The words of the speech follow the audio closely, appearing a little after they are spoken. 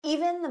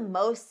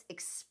most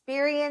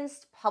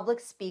experienced public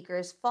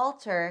speakers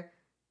falter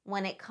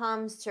when it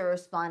comes to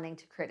responding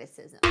to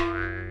criticism?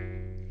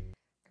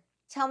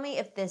 Tell me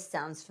if this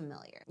sounds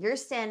familiar. You're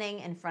standing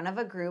in front of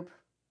a group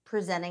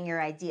presenting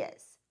your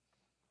ideas.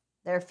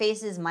 Their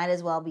faces might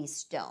as well be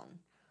stone.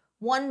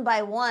 One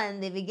by one,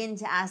 they begin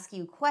to ask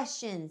you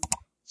questions,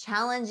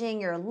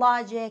 challenging your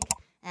logic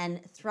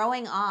and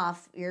throwing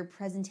off your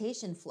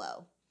presentation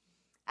flow.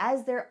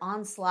 As their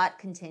onslaught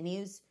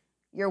continues,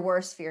 your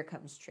worst fear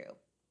comes true.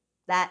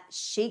 That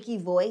shaky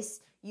voice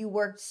you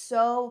worked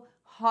so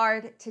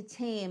hard to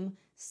tame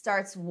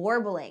starts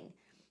warbling.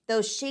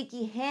 Those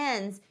shaky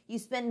hands you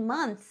spend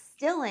months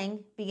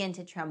stilling begin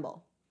to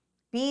tremble.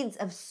 Beads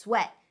of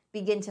sweat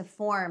begin to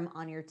form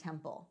on your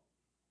temple.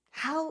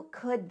 How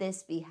could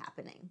this be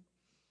happening?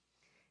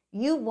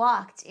 You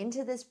walked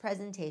into this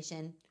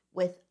presentation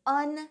with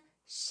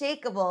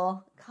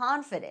unshakable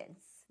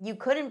confidence. You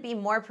couldn't be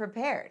more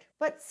prepared.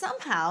 But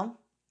somehow,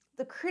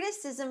 the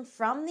criticism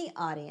from the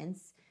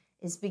audience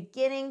is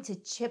beginning to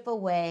chip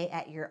away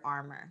at your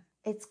armor.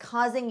 It's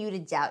causing you to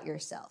doubt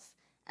yourself.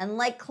 And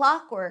like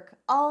clockwork,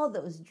 all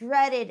those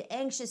dreaded,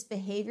 anxious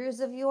behaviors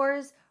of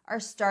yours are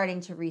starting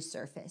to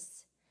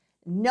resurface.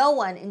 No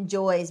one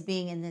enjoys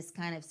being in this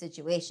kind of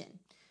situation.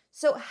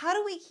 So how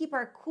do we keep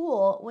our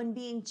cool when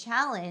being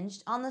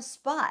challenged on the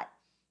spot?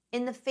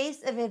 In the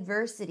face of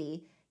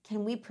adversity,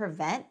 can we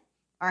prevent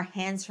our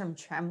hands from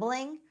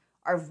trembling,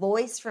 our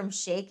voice from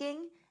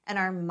shaking, and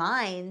our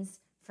minds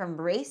from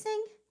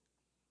racing?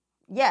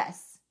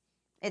 Yes,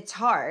 it's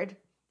hard,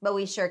 but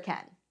we sure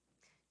can.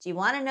 Do you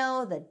want to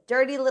know the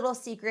dirty little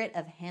secret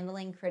of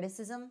handling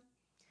criticism?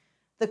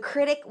 The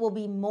critic will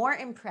be more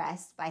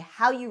impressed by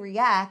how you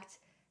react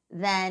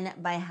than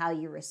by how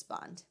you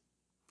respond.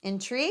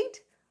 Intrigued?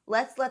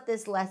 Let's let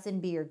this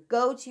lesson be your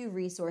go-to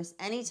resource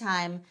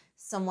anytime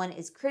someone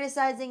is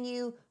criticizing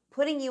you,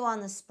 putting you on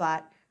the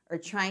spot, or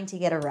trying to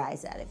get a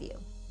rise out of you.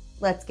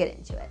 Let's get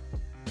into it.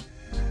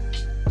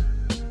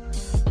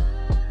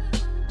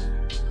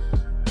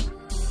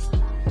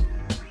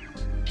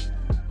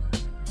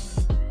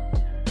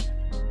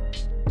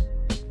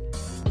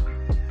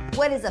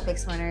 What is up,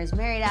 Explearners?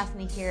 Mary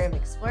Daphne here of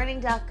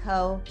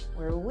Explearning.co,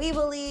 where we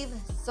believe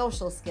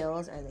social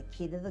skills are the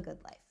key to the good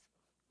life.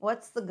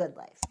 What's the good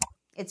life?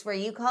 It's where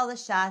you call the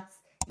shots,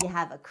 you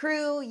have a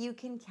crew you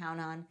can count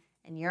on,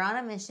 and you're on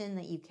a mission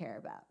that you care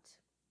about.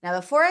 Now,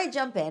 before I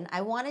jump in,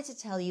 I wanted to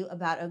tell you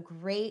about a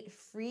great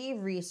free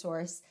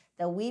resource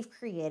that we've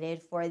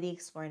created for the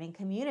Explearning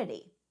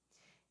community.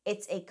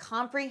 It's a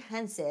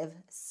comprehensive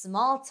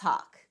small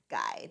talk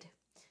guide.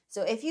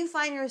 So if you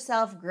find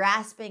yourself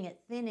grasping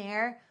at thin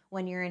air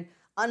when you're in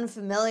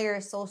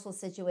unfamiliar social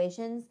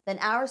situations, then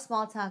our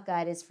small talk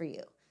guide is for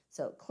you.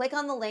 So click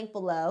on the link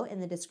below in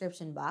the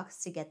description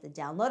box to get the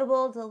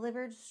downloadable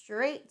delivered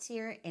straight to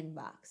your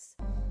inbox.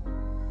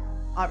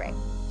 All right,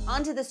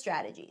 on to the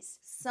strategies.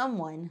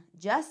 Someone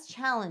just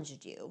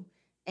challenged you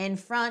in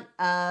front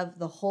of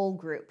the whole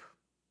group.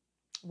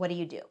 What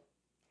do?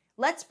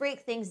 Let's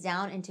break things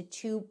down into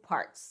two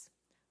parts.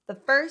 The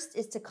first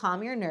is to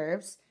calm your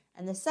nerves,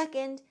 and the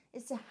second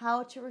is to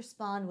how to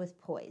respond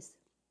with poise.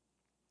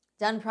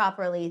 Done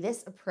properly,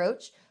 this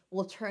approach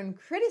will turn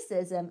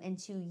criticism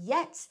into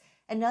yet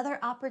another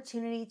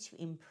opportunity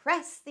to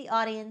impress the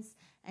audience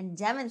and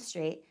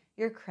demonstrate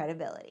your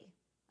credibility.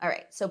 All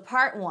right, so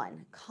part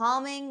one,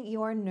 calming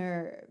your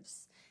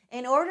nerves.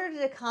 In order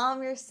to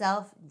calm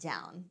yourself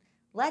down,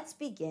 let's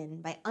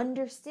begin by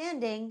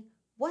understanding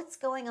what's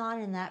going on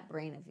in that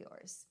brain of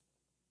yours.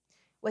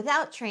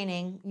 Without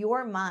training,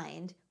 your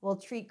mind will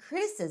treat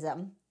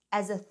criticism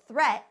as a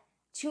threat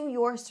to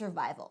your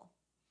survival.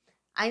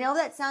 I know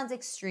that sounds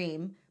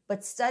extreme,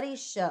 but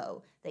studies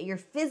show that your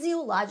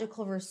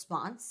physiological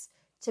response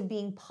to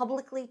being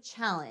publicly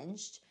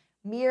challenged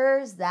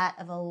mirrors that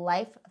of a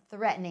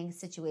life-threatening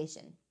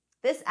situation.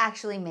 This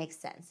actually makes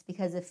sense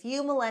because a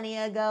few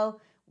millennia ago,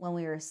 when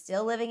we were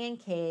still living in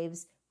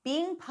caves,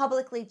 being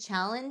publicly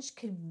challenged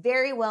could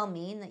very well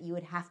mean that you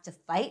would have to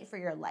fight for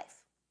your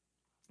life.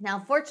 Now,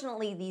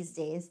 fortunately, these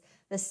days,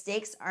 the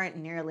stakes aren't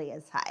nearly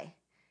as high.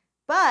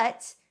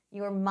 But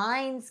your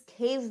mind's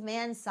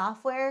caveman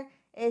software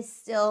is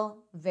still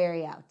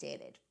very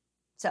outdated.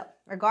 So,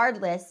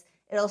 regardless,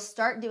 it'll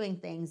start doing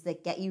things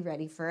that get you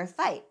ready for a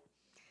fight.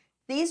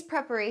 These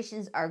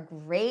preparations are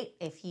great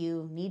if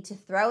you need to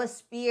throw a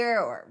spear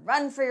or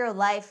run for your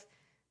life,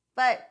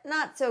 but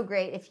not so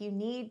great if you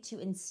need to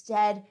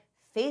instead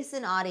face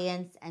an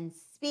audience and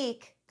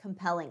speak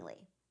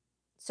compellingly.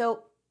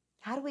 So,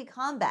 how do we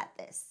combat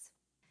this?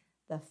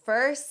 The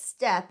first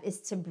step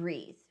is to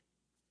breathe.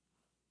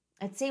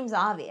 It seems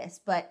obvious,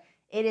 but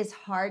it is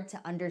hard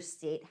to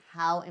understate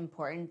how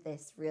important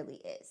this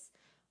really is.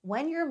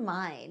 When your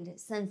mind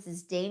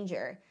senses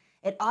danger,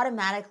 it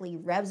automatically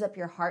revs up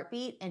your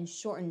heartbeat and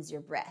shortens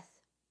your breath.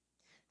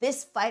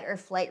 This fight or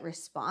flight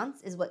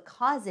response is what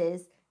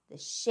causes the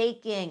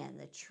shaking and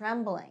the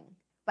trembling.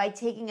 By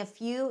taking a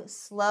few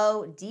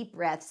slow, deep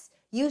breaths,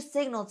 you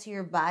signal to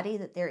your body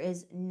that there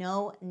is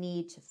no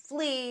need to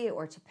flee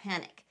or to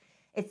panic.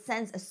 It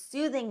sends a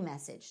soothing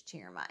message to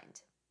your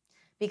mind.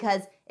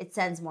 because it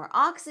sends more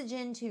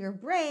oxygen to your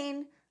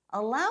brain,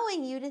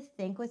 allowing you to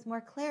think with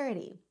more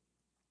clarity.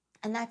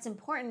 And that's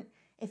important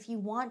if you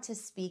want to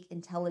speak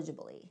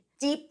intelligibly.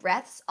 Deep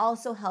breaths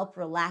also help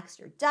relax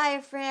your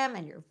diaphragm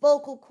and your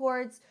vocal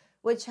cords,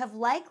 which have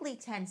likely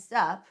tensed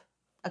up,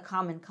 a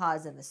common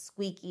cause of a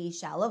squeaky,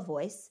 shallow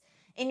voice,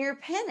 in your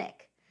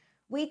panic.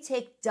 We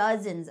take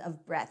dozens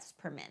of breaths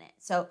per minute,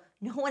 so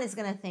no one is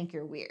going to think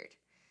you're weird.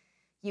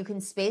 You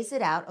can space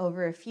it out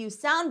over a few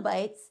sound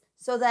bites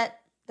so that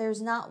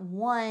there's not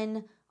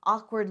one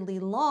awkwardly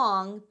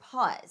long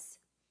pause.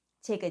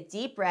 Take a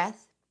deep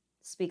breath,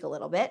 speak a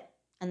little bit,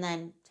 and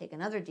then take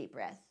another deep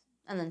breath,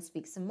 and then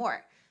speak some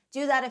more.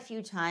 Do that a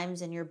few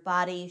times and your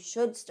body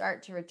should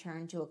start to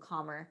return to a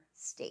calmer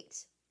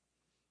state.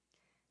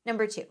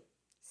 Number 2,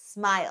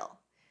 smile.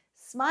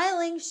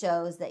 Smiling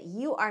shows that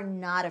you are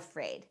not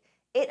afraid.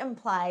 It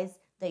implies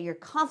that you're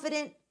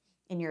confident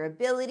in your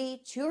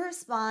ability to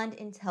respond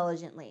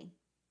intelligently.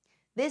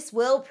 This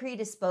will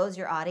predispose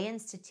your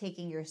audience to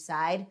taking your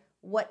side,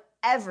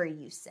 whatever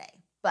you say.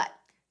 But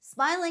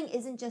smiling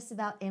isn't just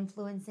about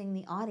influencing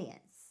the audience.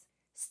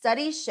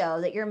 Studies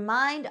show that your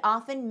mind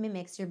often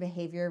mimics your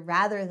behavior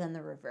rather than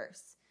the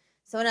reverse.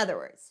 So in other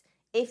words,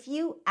 if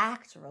you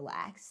act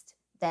relaxed,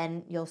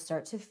 then you'll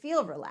start to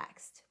feel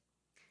relaxed.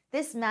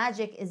 This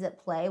magic is at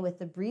play with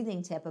the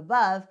breathing tip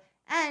above,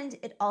 and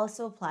it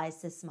also applies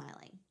to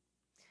smiling.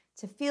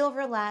 To feel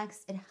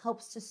relaxed, it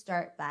helps to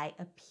start by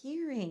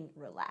appearing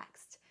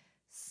relaxed.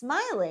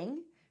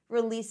 Smiling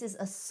releases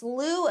a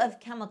slew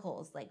of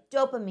chemicals like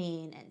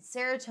dopamine and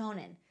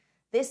serotonin.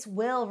 This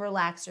will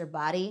relax your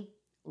body,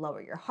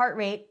 lower your heart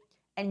rate,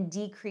 and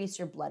decrease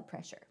your blood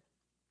pressure.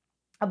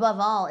 Above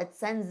all, it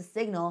sends a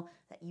signal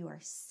that you are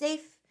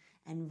safe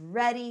and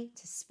ready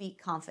to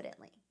speak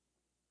confidently.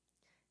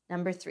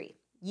 Number 3,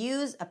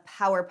 use a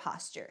power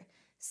posture.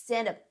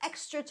 Stand up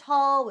extra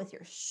tall with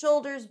your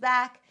shoulders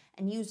back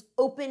and use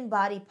open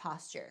body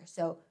posture,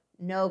 so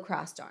no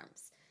crossed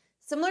arms.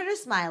 Similar to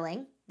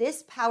smiling,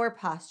 this power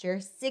posture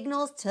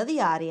signals to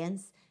the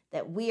audience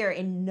that we are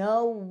in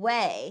no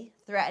way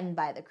threatened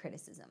by the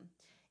criticism.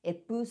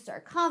 It boosts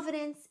our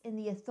confidence in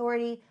the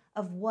authority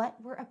of what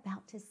we're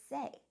about to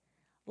say.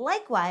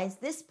 Likewise,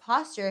 this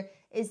posture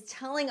is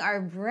telling our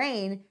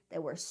brain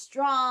that we're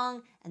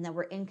strong and that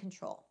we're in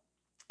control.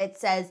 It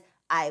says,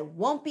 I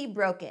won't be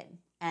broken,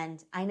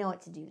 and I know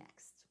what to do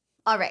next.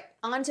 All right,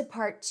 on to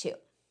part 2.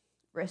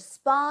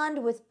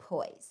 Respond with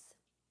poise.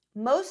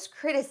 Most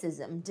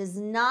criticism does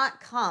not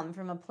come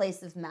from a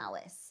place of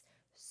malice,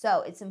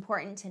 so it's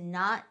important to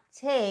not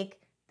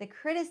take the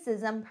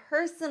criticism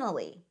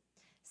personally.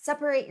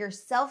 Separate your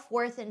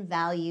self-worth and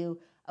value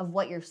of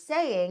what you're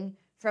saying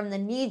from the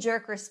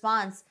knee-jerk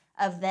response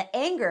of the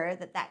anger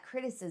that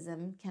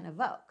criticism can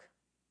evoke.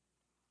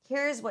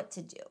 Here's what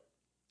to do.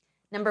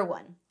 Number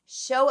 1,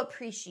 show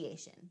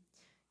appreciation.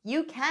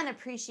 You can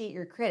appreciate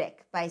your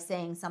critic by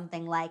saying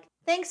something like,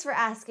 thanks for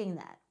asking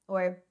that,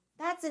 or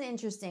that's an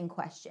interesting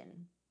question.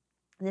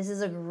 This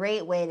is a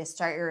great way to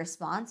start your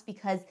response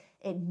because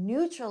it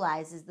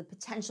neutralizes the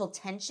potential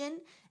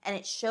tension and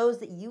it shows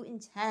that you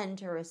intend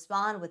to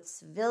respond with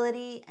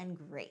civility and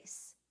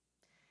grace.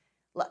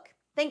 Look,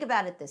 think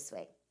about it this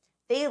way.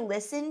 They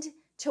listened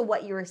to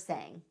what you were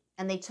saying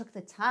and they took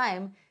the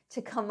time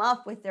to come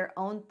up with their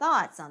own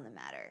thoughts on the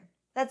matter.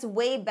 That's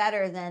way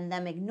better than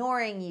them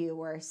ignoring you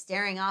or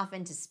staring off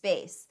into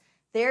space.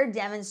 They're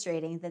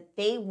demonstrating that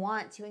they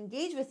want to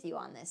engage with you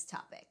on this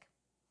topic.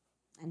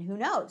 And who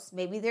knows,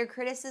 maybe their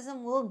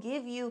criticism will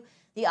give you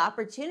the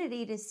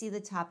opportunity to see the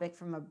topic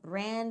from a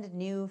brand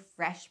new,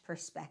 fresh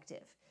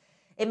perspective.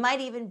 It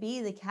might even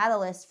be the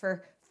catalyst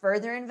for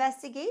further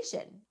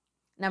investigation.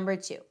 Number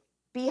 2,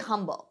 be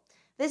humble.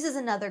 This is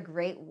another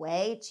great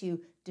way to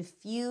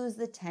diffuse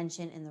the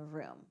tension in the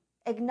room.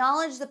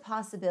 Acknowledge the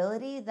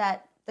possibility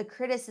that the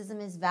criticism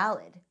is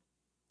valid.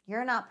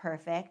 You're not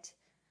perfect.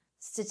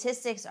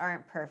 Statistics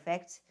aren't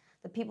perfect.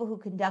 The people who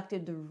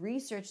conducted the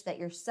research that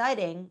you're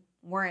citing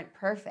weren't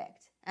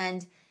perfect,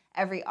 and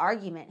every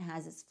argument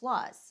has its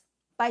flaws.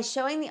 By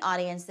showing the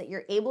audience that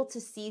you're able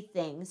to see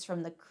things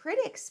from the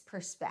critic's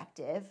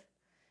perspective,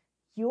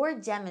 you're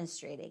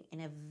demonstrating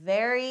in a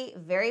very,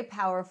 very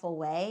powerful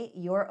way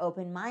your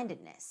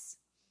open-mindedness.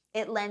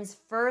 It lends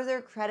further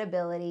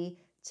credibility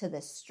to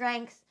the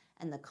strength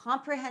and the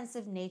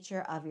comprehensive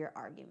nature of your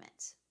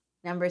argument.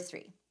 Number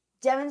 3,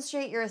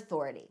 demonstrate your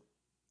authority.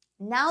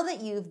 Now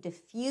that you've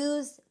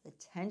diffused the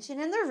tension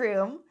in the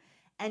room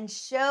and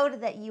showed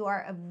that you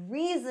are a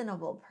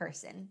reasonable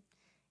person,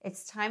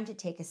 it's time to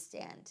take a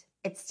stand.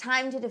 It's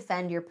time to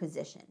defend your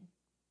position.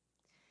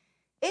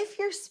 If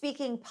you're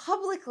speaking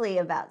publicly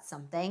about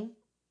something,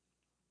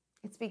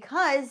 it's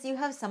because you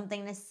have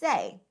something to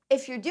say.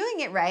 If you're doing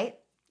it right,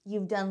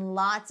 you've done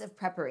lots of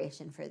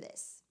preparation for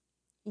this.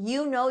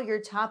 You know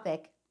your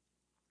topic,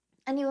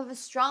 and you have a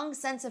strong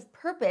sense of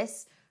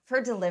purpose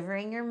for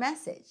delivering your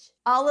message.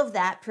 All of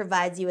that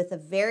provides you with a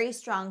very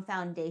strong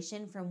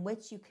foundation from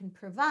which you can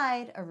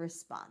provide a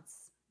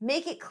response.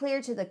 Make it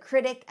clear to the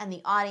critic and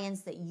the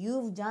audience that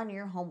you've done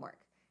your homework.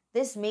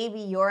 This may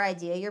be your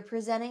idea you're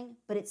presenting,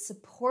 but it's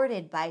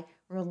supported by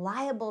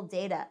reliable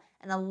data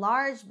and a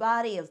large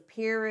body of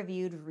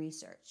peer-reviewed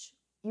research.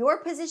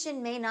 Your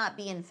position may not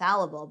be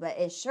infallible, but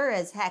it sure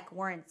as heck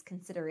warrants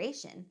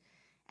consideration,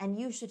 and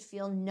you should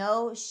feel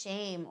no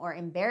shame or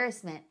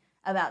embarrassment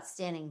about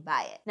standing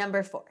by it.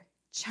 Number 4,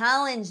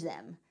 challenge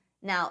them.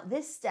 Now,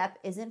 this step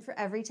isn't for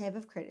every type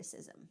of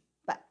criticism,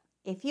 but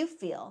if you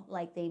feel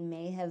like they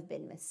may have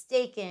been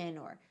mistaken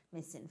or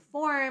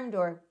misinformed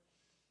or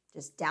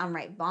just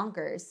downright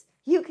bonkers,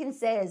 you can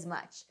say as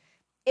much.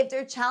 If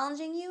they're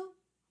challenging you,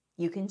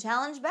 you can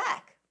challenge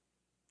back.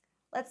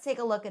 Let's take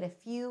a look at a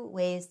few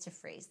ways to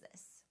phrase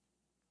this.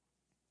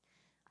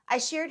 I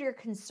shared your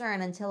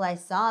concern until I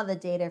saw the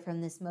data from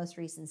this most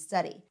recent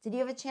study. Did you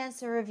have a chance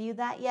to review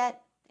that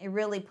yet? It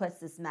really puts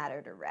this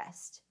matter to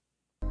rest.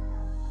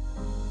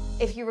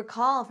 If you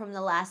recall from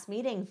the last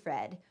meeting,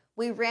 Fred,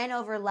 we ran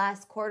over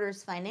last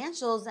quarter's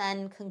financials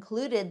and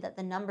concluded that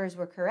the numbers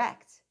were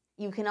correct.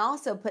 You can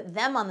also put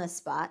them on the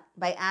spot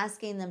by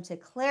asking them to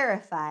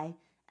clarify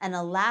and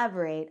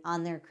elaborate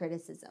on their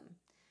criticism.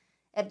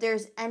 If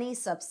there's any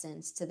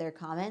substance to their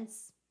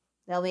comments,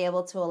 they'll be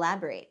able to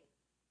elaborate.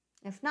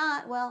 If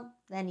not, well,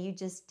 then you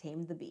just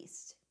tamed the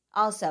beast.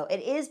 Also,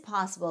 it is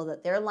possible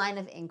that their line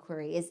of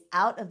inquiry is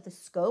out of the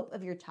scope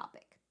of your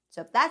topic.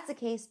 So if that's the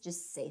case,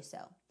 just say so.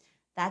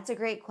 That's a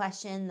great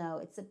question, though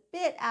it's a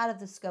bit out of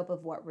the scope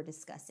of what we're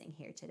discussing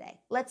here today.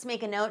 Let's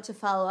make a note to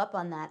follow up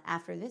on that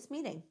after this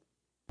meeting.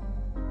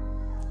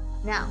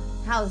 Now,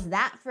 how's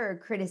that for a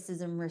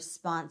criticism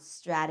response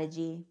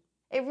strategy?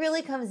 It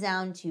really comes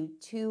down to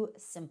 2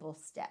 simple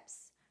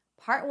steps.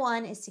 Part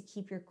 1 is to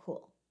keep your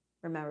cool.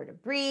 Remember to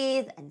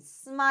breathe and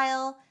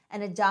smile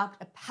and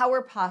adopt a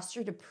power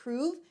posture to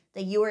prove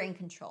that you are in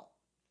control.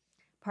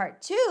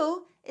 Part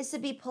 2 is to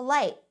be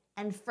polite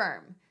and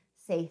firm.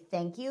 Say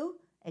thank you,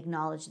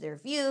 acknowledge their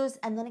views,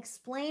 and then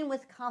explain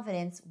with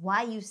confidence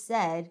why you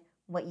said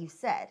what you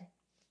said.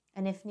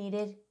 And if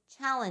needed,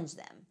 challenge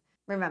them.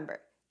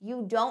 Remember,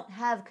 you don't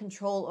have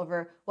control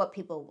over what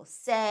people will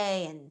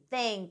say and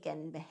think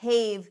and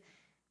behave,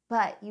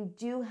 but you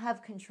do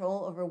have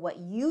control over what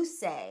you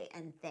say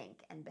and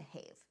think and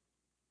behave.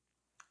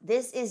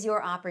 This is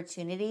your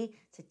opportunity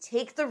to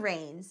take the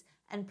reins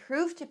and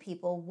prove to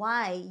people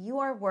why you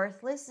are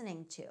worth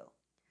listening to.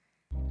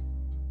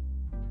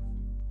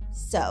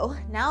 So,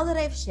 now that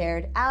I've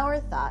shared our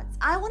thoughts,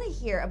 I want to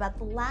hear about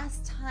the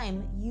last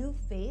time you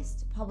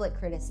faced public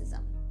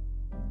criticism.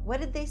 What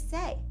did they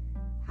say?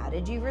 How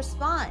did you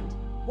respond?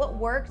 What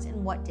worked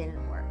and what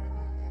didn't work?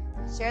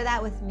 Share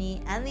that with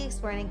me and the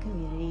Exploring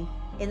community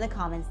in the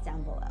comments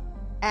down below.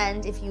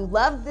 And if you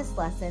loved this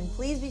lesson,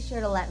 please be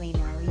sure to let me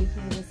know. You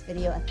can give this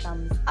video a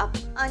thumbs up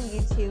on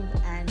YouTube,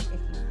 and if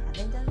you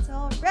haven't done so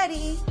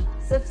already,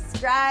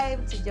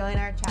 subscribe to join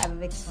our tribe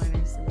of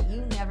Explorers so that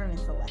you never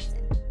miss a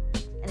lesson.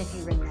 And if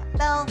you ring that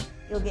bell,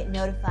 you'll get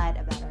notified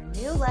about our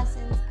new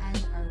lessons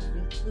and our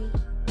weekly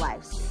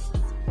live streams.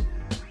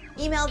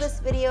 Email this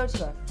video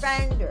to a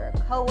friend or a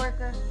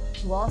coworker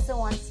who also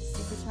wants to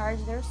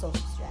supercharge their social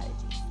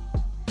strategies.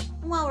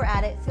 And while we're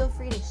at it, feel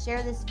free to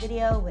share this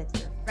video with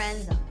your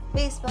friends on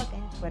Facebook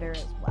and Twitter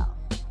as well.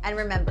 And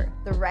remember,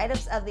 the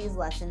write-ups of these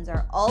lessons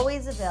are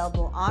always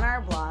available on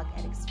our blog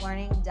at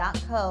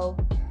exploring.co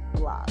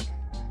blog.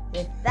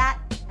 With that,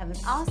 have an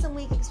awesome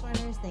week,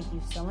 Explorers. Thank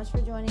you so much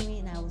for joining me,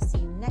 and I will see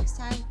you next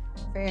time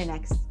for your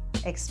next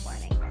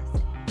Exploring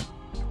lesson.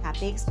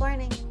 Happy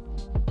exploring!